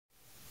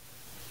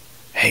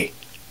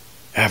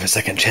I have a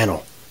second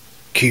channel,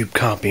 Cube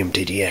Computer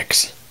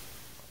PortaCube.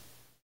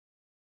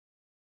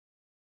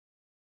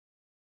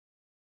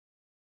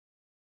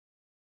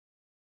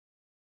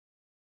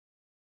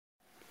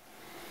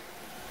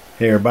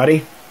 Hey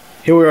everybody,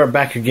 here we are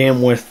back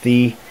again with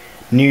the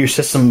new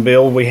system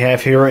build we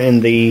have here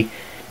in the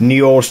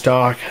new old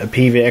stock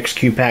PVX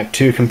Cube Pack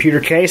 2 computer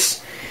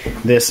case.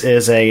 This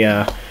is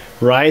a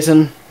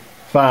Ryzen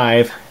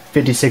 5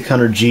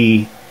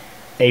 5600G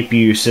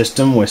APU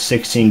system with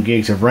 16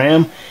 gigs of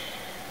RAM,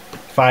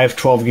 5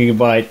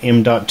 12GB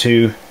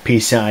M.2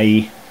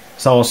 PCIe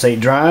solid state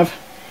drive.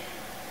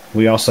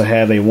 We also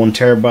have a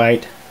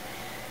 1TB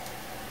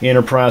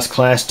enterprise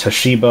class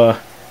Toshiba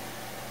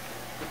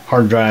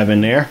hard drive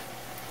in there.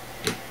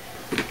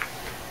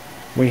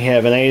 We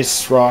have an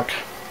ASRock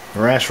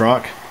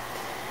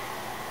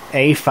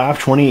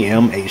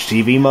A520M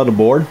HDV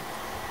motherboard.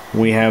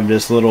 We have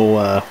this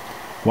little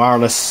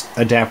wireless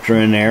adapter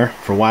in there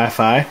for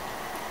Wi-Fi.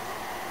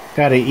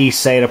 Got an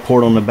eSATA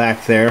port on the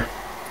back there.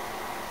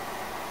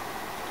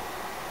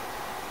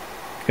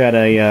 Got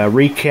a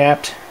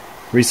refurbished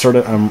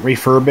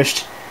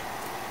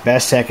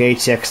Bestech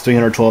HX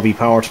 312E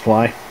power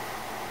supply.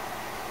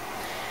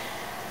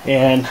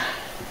 And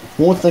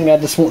one thing I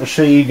just want to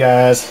show you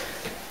guys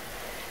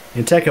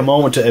and take a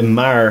moment to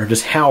admire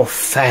just how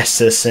fast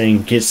this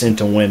thing gets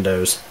into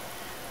Windows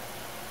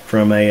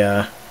from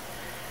a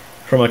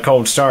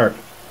cold start.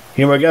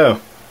 Here we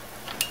go.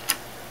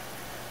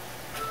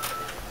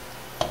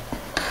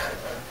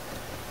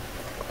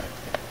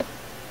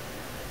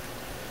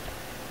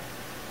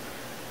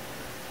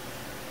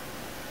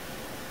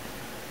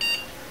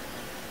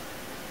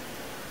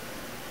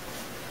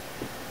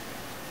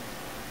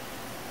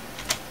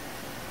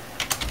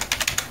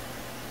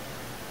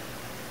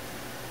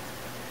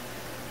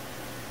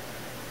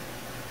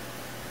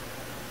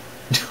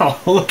 Oh,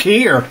 look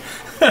here.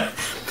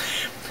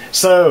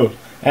 So,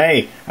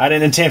 hey, I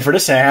didn't intend for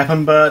this to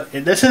happen, but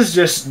this is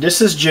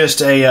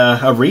just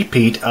a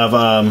repeat of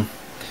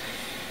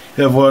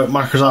what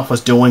Microsoft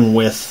was doing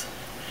with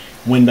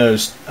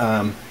Windows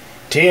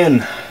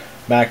 10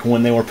 back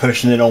when they were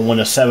pushing it on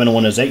Windows 7 and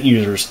Windows 8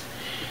 users.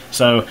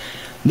 So,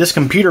 this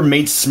computer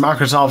meets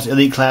Microsoft's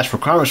Elite Class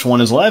requirements for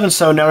Windows 11,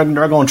 so now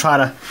they're going to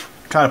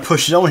try to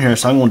push it on here,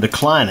 so I'm going to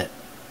decline it.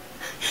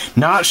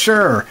 Not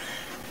sure.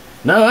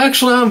 No,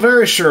 actually, I'm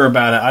very sure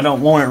about it. I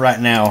don't want it right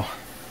now.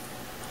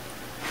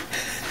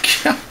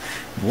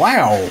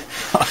 Wow.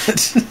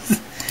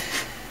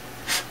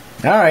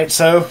 Alright,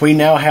 so we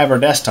now have our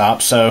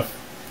desktop, so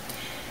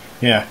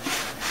yeah.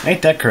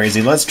 Ain't that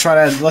crazy. Let's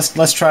try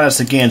this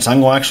again. So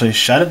I'm going to actually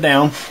shut it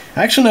down.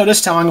 Actually, no,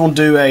 this time I'm going to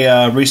do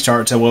a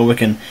restart so we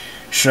can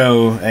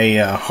show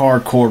a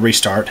hardcore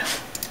restart.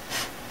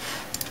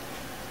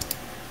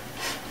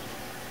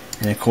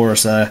 And of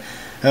course,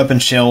 open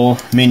shell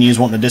menus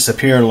wanting to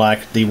disappear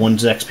like the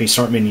Windows XP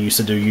Start menu used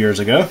to do years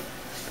ago.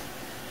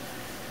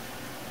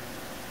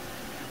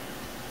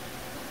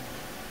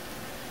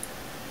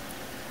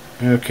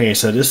 Okay,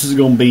 so this is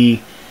going to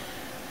be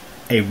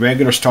a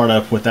regular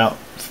startup without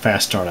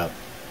fast startup.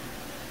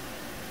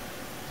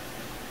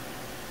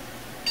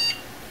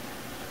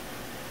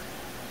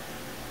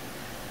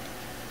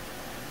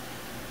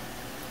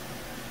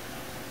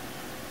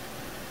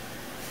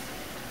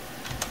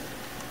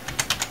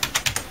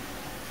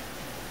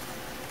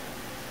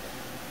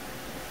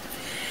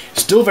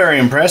 Still very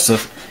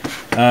impressive.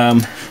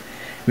 But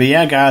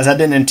yeah, guys, I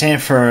didn't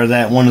intend for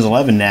that Windows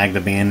 11 nag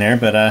to be in there,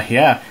 but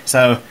yeah,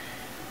 so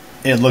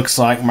it looks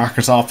like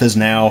Microsoft is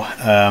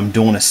now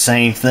doing the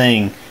same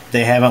thing.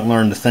 They haven't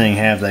learned a thing,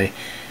 have they?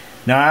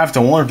 Now I have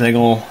to wonder if they're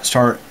going to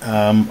start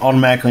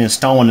automatically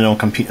installing it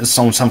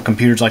on some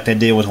computers like they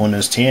did with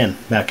Windows 10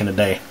 back in the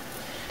day.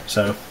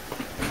 So,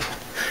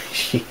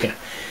 yeah,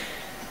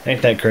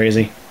 ain't that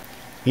crazy?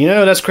 You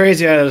know, that's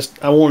crazy. I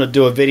want to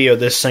do a video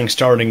of this thing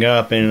starting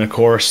up, and of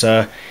course,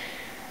 I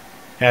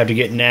have to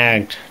get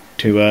nagged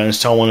to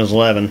install Windows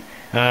 11.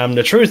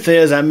 The truth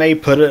is, I may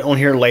put it on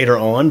here later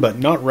on, but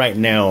not right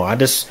now. I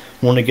just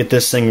want to get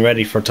this thing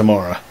ready for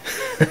tomorrow.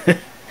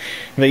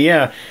 But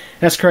yeah,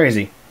 that's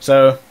crazy.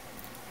 So,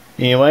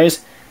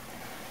 anyways,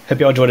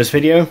 hope y'all enjoyed this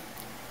video.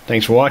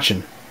 Thanks for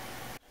watching.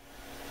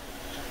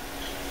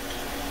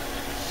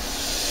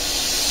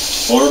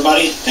 Well,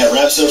 everybody, that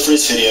wraps it up for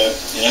this video,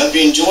 and I hope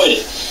you enjoyed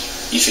it.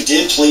 If you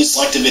did, please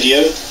like the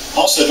video.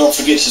 Also, don't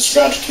forget to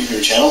subscribe to the computer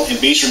channel, and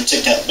be sure to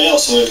tick that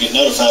bell so you'll get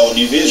notified when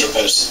new videos are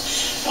posted.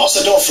 Also,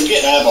 don't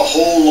forget, I have a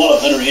whole lot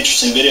of other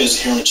interesting videos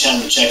here on the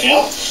channel to check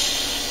out.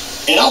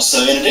 And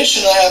also, in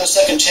addition, I have a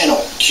second channel,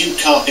 Cube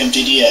Computer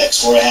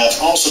PortaCube, where I have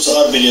all sorts of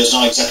other videos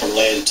not exactly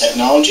related to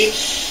technology.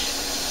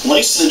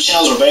 Links to the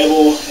channels are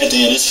available at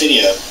the end of this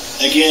video.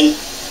 Again,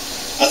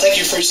 I thank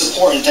you for your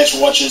support, and thanks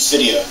for watching this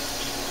video.